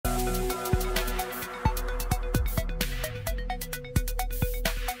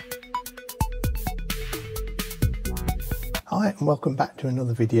Hi and welcome back to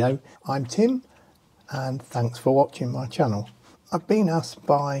another video. I'm Tim and thanks for watching my channel. I've been asked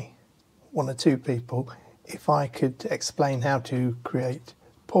by one or two people if I could explain how to create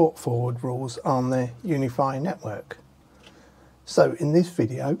port forward rules on the UniFi network. So in this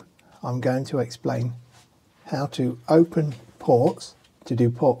video I'm going to explain how to open ports to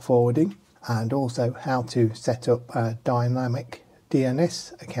do port forwarding and also how to set up a dynamic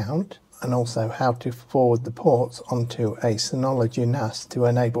DNS account, and also how to forward the ports onto a Synology NAS to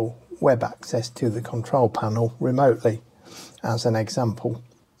enable web access to the control panel remotely, as an example.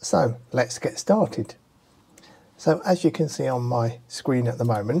 So let's get started. So as you can see on my screen at the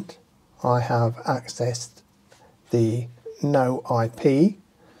moment, I have accessed the NoIP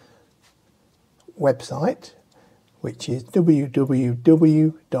website, which is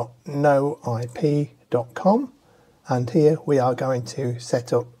www.noip.com. And here we are going to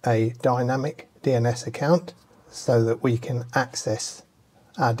set up a dynamic DNS account so that we can access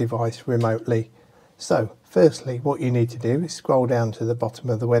our device remotely. So firstly, what you need to do is scroll down to the bottom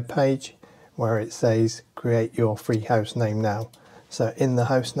of the web page where it says create your free host name now. So in the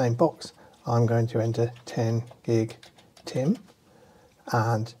host name box, I'm going to enter 10 gig Tim,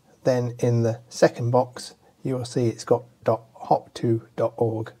 and then in the second box you will see it's got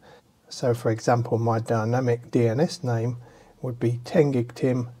 .hop2.org. So for example, my dynamic DNS name would be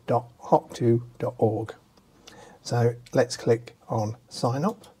 10gigtim.hop2.org. So let's click on sign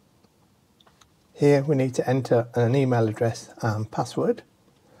up. Here we need to enter an email address and password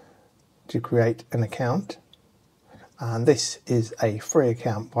to create an account. And this is a free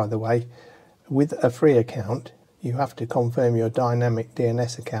account, by the way. With a free account, you have to confirm your dynamic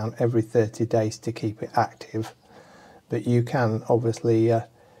DNS account every 30 days to keep it active. But you can obviously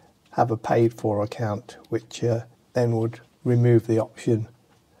have a paid for account, which then would remove the option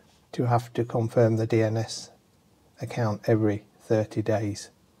to have to confirm the DNS account every 30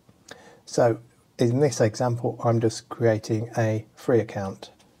 days. So in this example, I'm just creating a free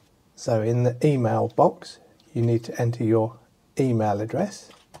account. So in the email box, you need to enter your email address.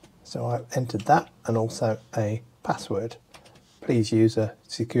 So I've entered that, and also a password. Please use a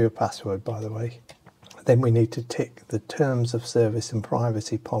secure password, by the way. Then we need to tick the terms of service and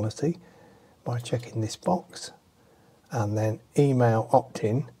privacy policy by checking this box, and then email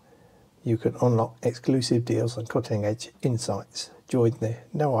opt-in. You can unlock exclusive deals and cutting edge insights. Join the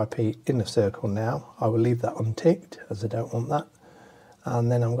NoIP inner circle now. I will leave that unticked as I don't want that.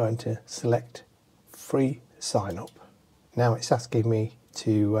 And then I'm going to select free sign up. Now it's asking me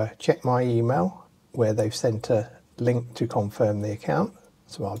to check my email where they've sent a link to confirm the account.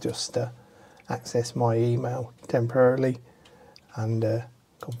 So I'll just access my email temporarily and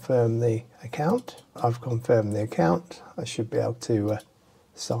confirm the account. I've confirmed the account. I should be able to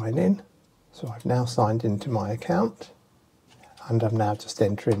sign in. So I've now signed into my account, and I'm now just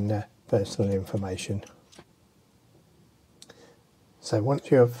entering personal information. So once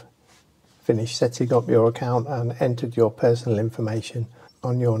you've finished setting up your account and entered your personal information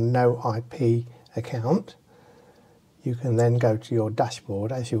on your NoIP account, you can then go to your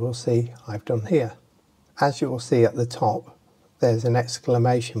dashboard, as you will see I've done here. As you will see at the top, there's an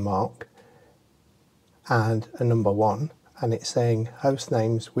exclamation mark and a number 1, and it's saying host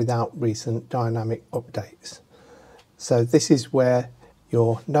names without recent dynamic updates. So this is where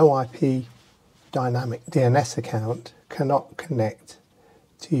your NoIP dynamic DNS account cannot connect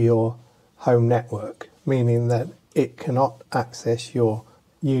to your home network, meaning that it cannot access your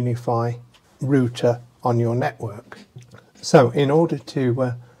UniFi router on your network. So in order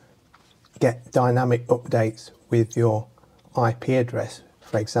to get dynamic updates with your IP address,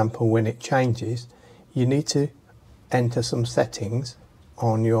 for example, when it changes, you need to enter some settings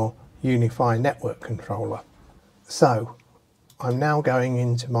on your UniFi network controller. So I'm now going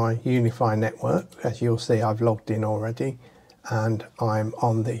into my UniFi network. As you'll see, I've logged in already, and I'm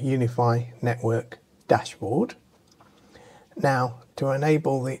on the UniFi network dashboard. Now, to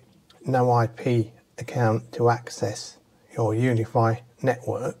enable the NoIP account to access your UniFi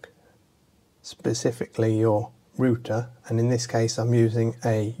network, specifically your router, and in this case I'm using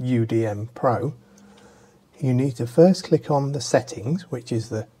a UDM Pro, you need to first click on the settings, which is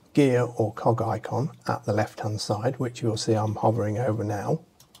the gear or cog icon at the left hand side, which you'll see I'm hovering over now.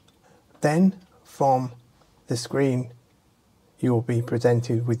 Then from the screen you will be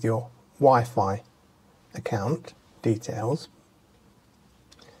presented with your Wi-Fi account details.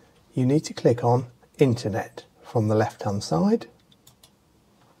 You need to click on Internet from the left hand side.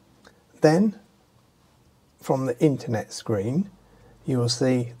 Then from the Internet screen you will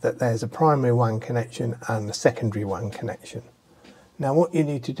see that there's a primary WAN connection and a secondary WAN connection. Now what you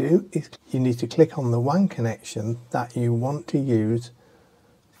need to do is you need to click on the WAN connection that you want to use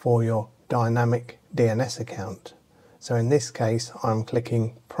for your dynamic DNS account. So in this case I'm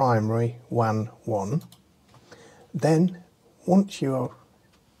clicking primary WAN 1. Then once you are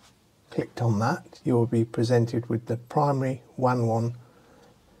clicked on that, you will be presented with the primary WAN 1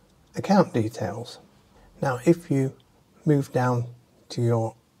 account details. Now if you move down to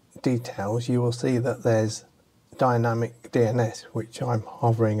your details, you will see that there's dynamic DNS, which I'm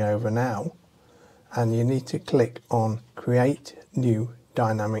hovering over now, and you need to click on create new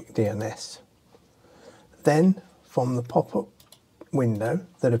dynamic DNS. Then from the pop-up window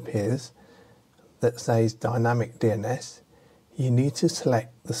that appears that says dynamic DNS, you need to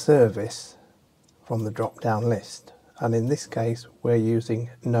select the service from the drop down list, and in this case we're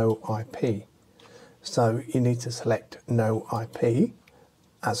using no IP, so you need to select no IP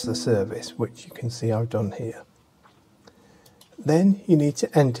as the service, which you can see I've done here. Then you need to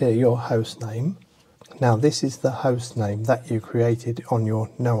enter your host name. Now this is the host name that you created on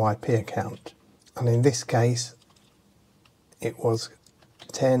your no IP account, and in this case it was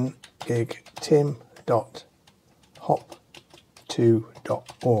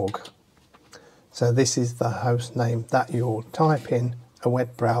 10gigtim.hop2.org. So this is the host name that you'll type in a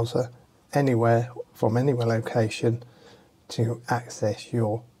web browser anywhere from any location to access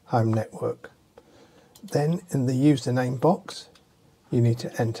your home network. Then in the username box you need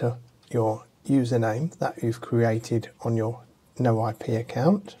to enter your username that you've created on your no IP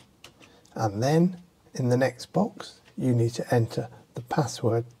account, and then in the next box you need to enter the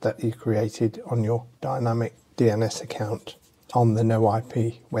password that you created on your dynamic DNS account on the no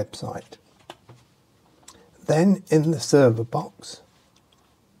IP website. Then in the server box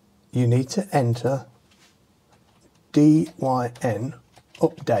you need to enter DYN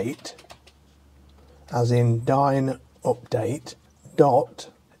update, as in dyn update dot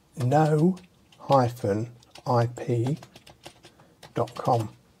no-ip.com.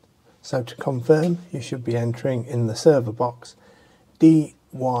 So to confirm, you should be entering in the server box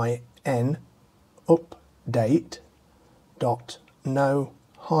DYN update dot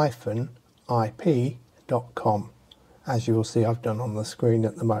no-ip.com, as you will see I've done on the screen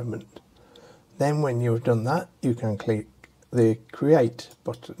at the moment. Then when you've done that, you can click the create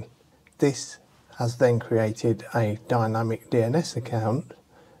button. This has then created a dynamic DNS account,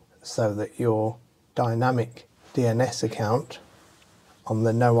 so that your dynamic DNS account on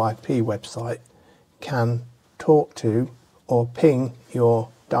the no IP website can talk to or ping your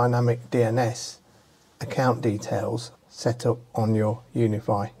dynamic DNS account details set up on your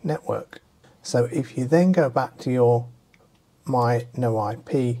UniFi network. So if you then go back to your My No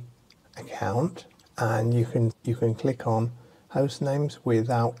IP account, and you can click on host names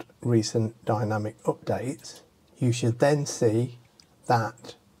without recent dynamic updates, you should then see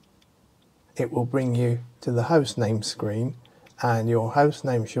that it will bring you to the host name screen, and your host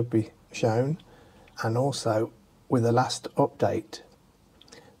name should be shown, and also with the last update.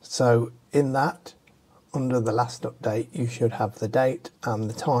 So in that, under the last update, you should have the date and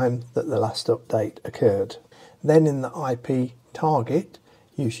the time that the last update occurred. Then in the IP target,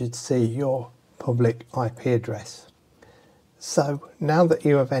 you should see your public IP address. So now that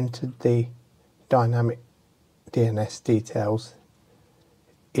you have entered the dynamic DNS details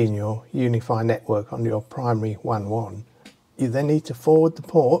in your UniFi network on your primary WAN 1, you then need to forward the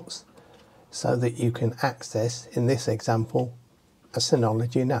ports so that you can access, in this example, a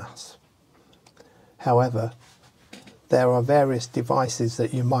Synology NAS. However, there are various devices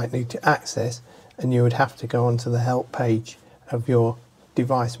that you might need to access, and you would have to go onto the help page of your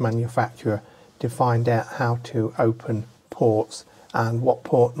device manufacturer to find out how to open ports and what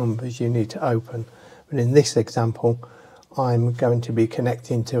port numbers you need to open. But in this example, I'm going to be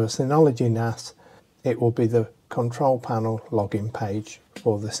connecting to a Synology NAS. It will be the control panel login page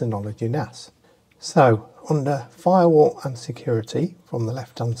for the Synology NAS. So under Firewall and Security from the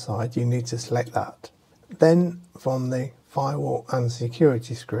left hand side, you need to select that. Then from the Firewall and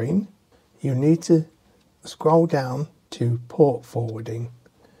Security screen, you need to scroll down to Port Forwarding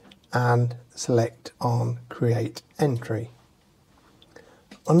and select on Create Entry.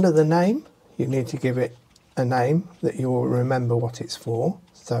 Under the name, you need to give it a name that you will remember what it's for.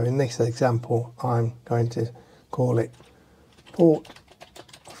 So in this example, I'm going to call it Port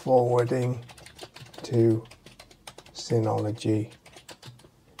Forwarding to Synology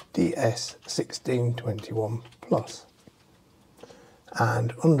DS1621 Plus.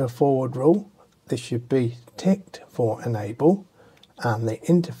 And under Forward Rule, this should be ticked for Enable, and the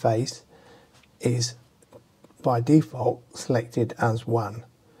interface is by default selected as WAN.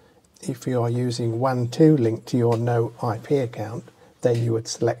 If you are using WAN 2 linked to your no IP account, then you would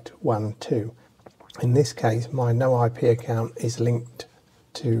select 1, 2. In this case, my no IP account is linked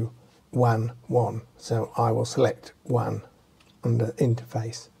to 1, 1. So I will select 1 under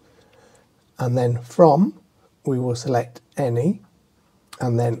interface. And then from, we will select any.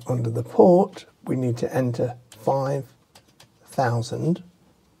 And then under the port, we need to enter 5000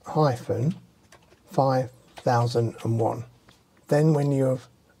 hyphen 5001. Then when you have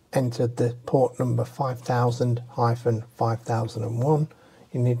entered the port number 5000 hyphen 5001,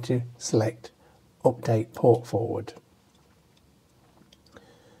 you need to select update port forward.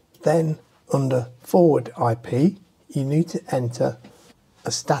 Then under forward IP, you need to enter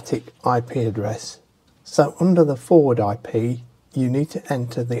a static IP address. So under the forward IP, you need to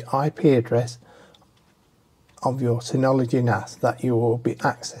enter the IP address of your Synology NAS that you will be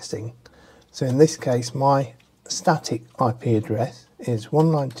accessing. So in this case, my static IP address is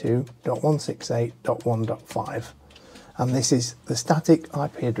 192.168.1.5, and this is the static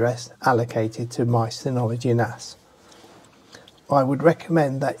IP address allocated to my Synology NAS. I would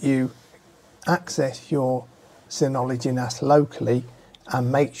recommend that you access your Synology NAS locally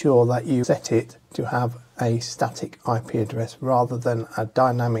and make sure that you set it to have a static IP address rather than a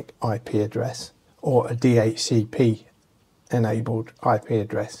dynamic IP address or a DHCP enabled IP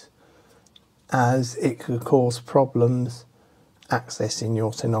address, as it could cause problems accessing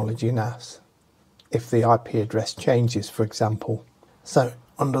your Synology NAS if the IP address changes, for example. So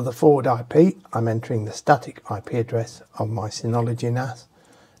under the forward IP, I'm entering the static IP address of my Synology NAS,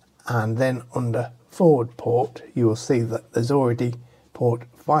 and then under forward port, you will see that there's already port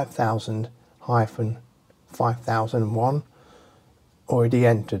 5000-5001 already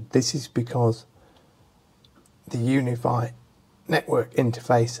entered. This is because the UniFi network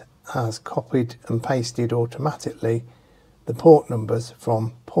interface has copied and pasted automatically the port numbers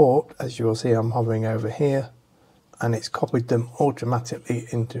from port, as you'll see I'm hovering over here, and it's copied them automatically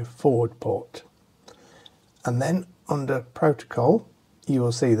into forward port. And then under protocol, you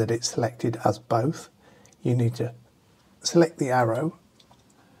will see that it's selected as both. You need to select the arrow,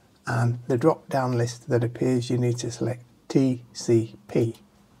 and the drop down list that appears, you need to select TCP.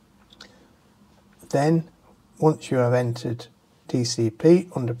 Then once you have entered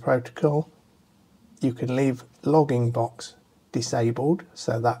TCP under protocol, you can leave logging box disabled,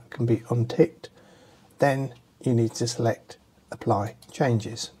 so that can be unticked. Then you need to select apply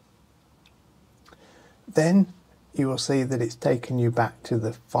changes. Then you will see that it's taken you back to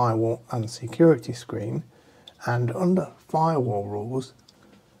the firewall and security screen, and under firewall rules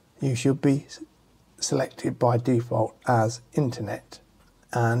you should be selected by default as internet,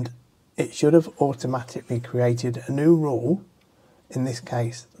 and it should have automatically created a new rule. In this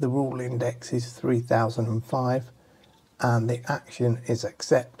case, the rule index is 3005 and the action is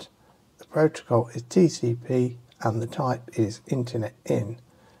accept. The protocol is TCP and the type is internet in,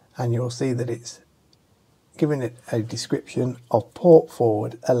 and you'll see that it's giving it a description of port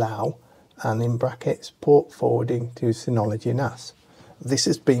forward allow, and in brackets port forwarding to Synology NAS. This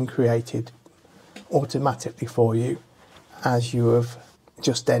has been created automatically for you as you have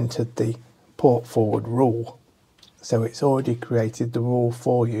just entered the port forward rule. So it's already created the rule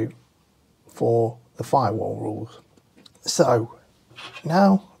for you for the firewall rules. So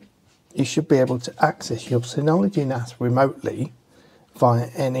now you should be able to access your Synology NAS remotely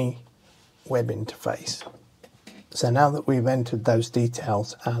via any web interface. So now that we've entered those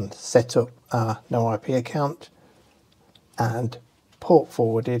details and set up our no IP account and port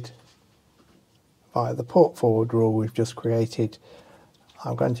forwarded via the port forward rule we've just created,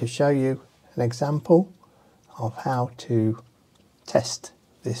 I'm going to show you an example of how to test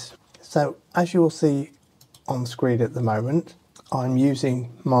this. So as you'll see on screen at the moment, I'm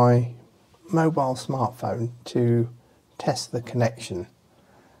using my mobile smartphone to test the connection.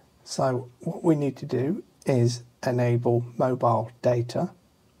 So what we need to do is enable mobile data,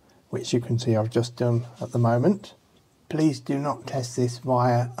 which you can see I've just done at the moment. Please do not test this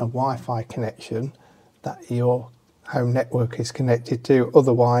via a Wi-Fi connection that your home network is connected to,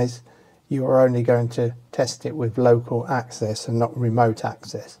 otherwise you are only going to test it with local access and not remote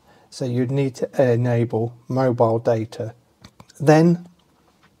access. So you'd need to enable mobile data. Then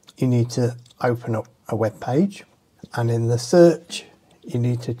you need to open up a web page, and in the search you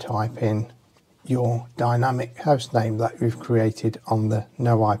need to type in your dynamic host name that you've created on the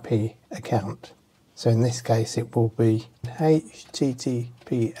no IP account. So in this case it will be https://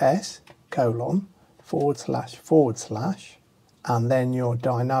 and then your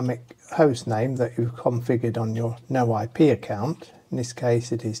dynamic host name that you've configured on your no IP account. In this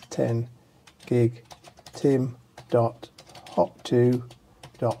case it is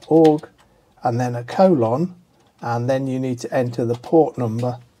 10gig.tim.hop2.org, and then a colon, and then you need to enter the port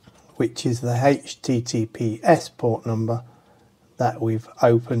number, which is the HTTPS port number that we've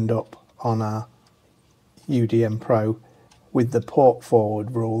opened up on our UDM Pro with the port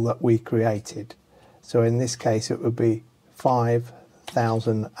forward rule that we created. So in this case it would be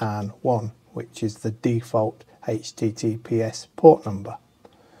 5001, which is the default HTTPS port number.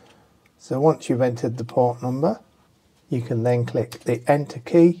 So once you've entered the port number, you can then click the enter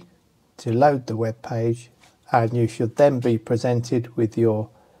key to load the web page, and you should then be presented with your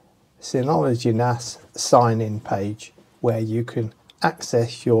Synology NAS sign-in page, where you can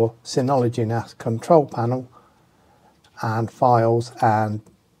access your Synology NAS control panel and files and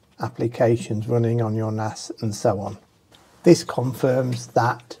applications running on your NAS and so on. This confirms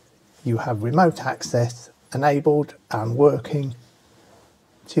that you have remote access enabled and working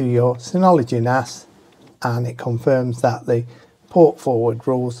to your Synology NAS, and it confirms that the port forward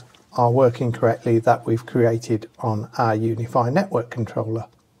rules are working correctly that we've created on our UniFi network controller.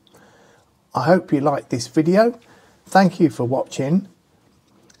 I hope you liked this video. Thank you for watching.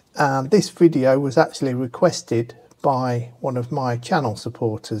 And this video was actually requested by one of my channel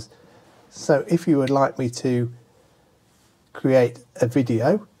supporters. So if you would like me to create a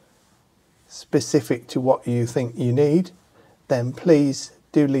video specific to what you think you need, then please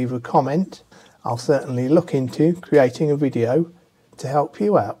do leave a comment. I'll certainly look into creating a video to help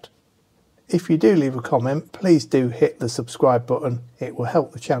you out. If you do leave a comment, please do hit the subscribe button. It will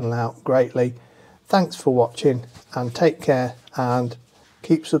help the channel out greatly. Thanks for watching, and take care and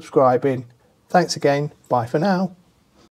keep subscribing. Thanks again. Bye for now.